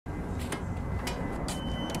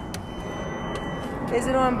Is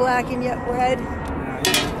it on black and yet red?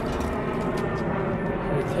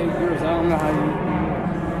 Take yours. I don't know how you.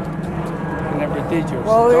 I never did yours.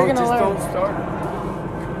 Well, we're gonna learn. Don't start it.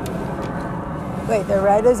 Wait, the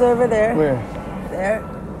red is over there. Where? There.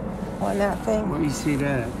 On that thing. Where you see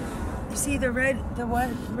that? You see the red? The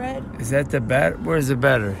one red? Is that the bat? Where's the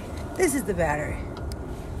battery? This is the battery.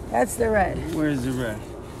 That's the red. Where's the red?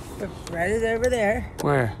 The red is over there.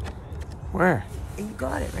 Where? Where? You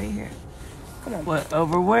got it right here. Come on. What?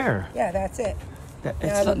 Over where? Yeah, that's it.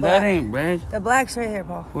 That ain't red. The black's right here,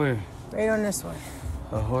 Paul. Where? Right on this one.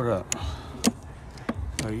 Oh, hold up.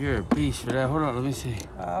 Oh, you're a beast for that. Hold on, let me see.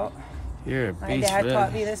 Oh. You're a My beast dad for that.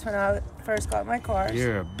 taught me this when I first got my cars.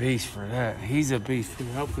 You're a beast for that. He's a beast for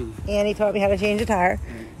helping. And he taught me how to change a tire.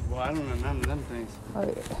 Well, I don't know none of them things. Oh,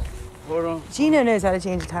 yeah. Hold on. Gino knows how to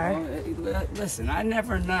change a tire. Listen, I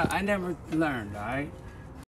never learned, all right?